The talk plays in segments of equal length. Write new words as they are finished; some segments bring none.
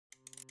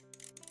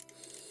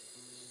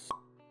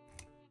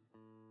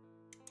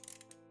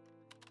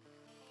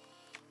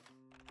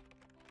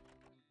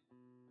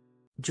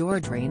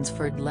George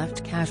Rainsford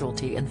left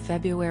Casualty in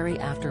February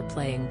after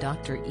playing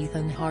Dr.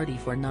 Ethan Hardy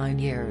for 9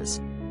 years.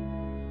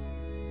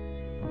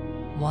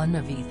 One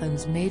of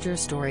Ethan's major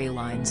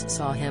storylines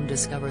saw him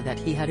discover that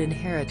he had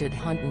inherited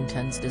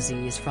Huntington's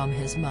disease from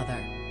his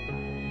mother.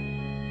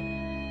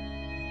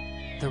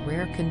 The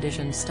rare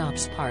condition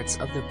stops parts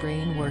of the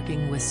brain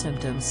working, with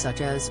symptoms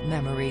such as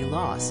memory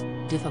loss,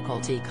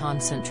 difficulty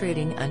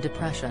concentrating and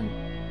depression.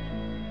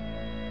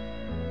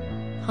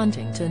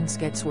 Huntington's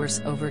gets worse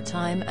over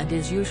time and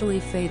is usually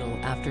fatal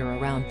after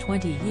around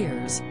 20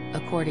 years,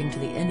 according to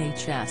the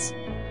NHS.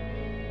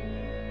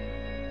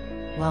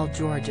 While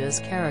George's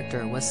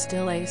character was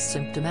still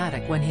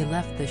asymptomatic when he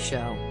left the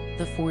show,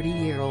 the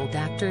 40-year-old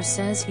actor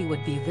says he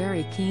would be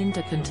very keen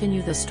to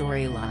continue the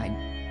storyline.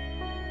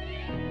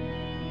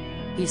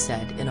 He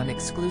said in an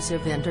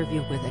exclusive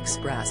interview with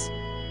Express.co.uk,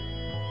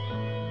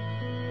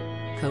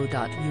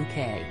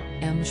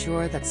 "I'm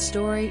sure that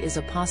story is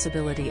a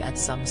possibility at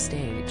some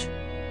stage.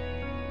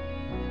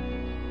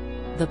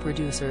 The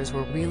producers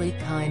were really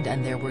kind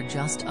and there were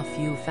just a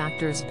few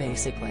factors.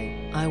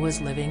 Basically, I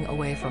was living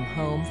away from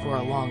home for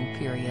a long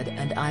period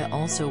and I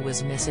also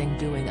was missing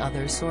doing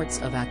other sorts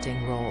of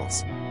acting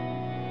roles.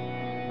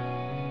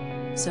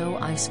 So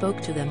I spoke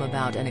to them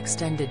about an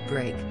extended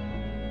break.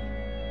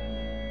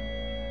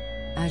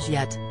 As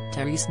yet,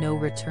 there's no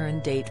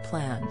return date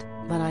planned,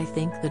 but I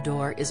think the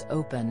door is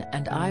open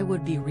and I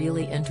would be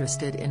really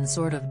interested in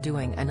sort of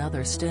doing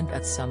another stint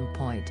at some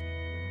point."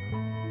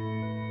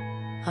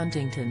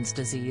 Huntington's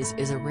disease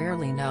is a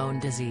rarely known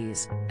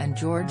disease, and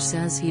George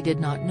says he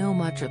did not know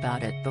much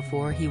about it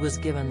before he was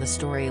given the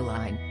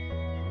storyline.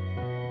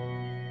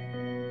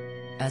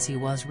 As he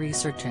was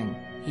researching,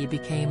 he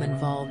became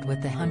involved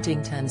with the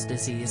Huntington's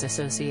Disease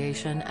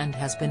Association and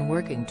has been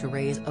working to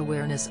raise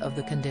awareness of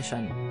the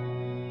condition.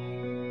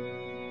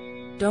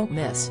 Don't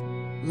miss.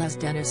 Les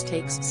Dennis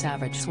takes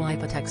savage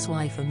swipe at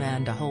ex-wife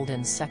Amanda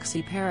Holden's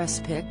sexy Paris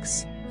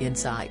pics.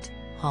 Insight: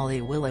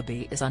 Holly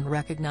Willoughby is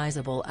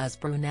unrecognizable as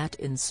brunette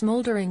in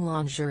smoldering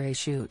lingerie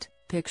shoot.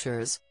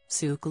 Pictures: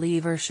 Sue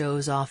Cleaver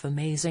shows off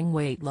amazing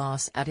weight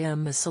loss at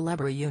Emma's celeb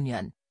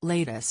reunion.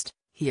 Latest,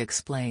 he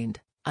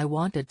explained, "I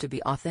wanted to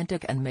be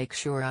authentic and make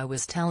sure I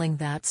was telling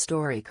that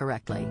story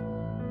correctly.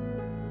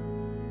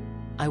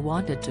 I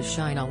wanted to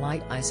shine a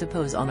light, I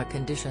suppose, on a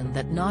condition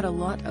that not a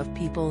lot of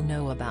people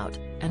know about,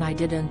 and I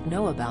didn't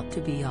know about,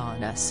 to be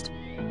honest.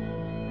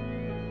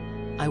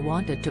 I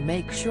wanted to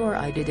make sure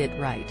I did it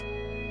right."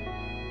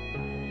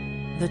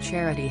 The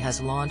charity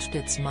has launched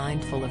its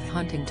Mindful of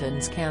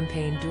Huntington's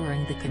campaign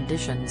during the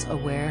Conditions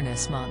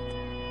Awareness Month.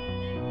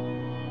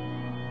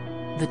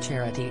 The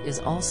charity is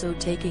also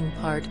taking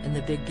part in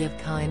the Big Give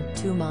Kind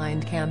to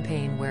Mind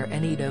campaign, where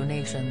any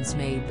donations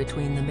made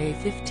between the May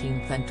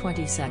 15th and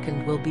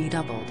 22nd will be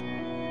doubled.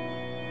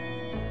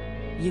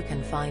 You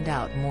can find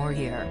out more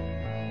here.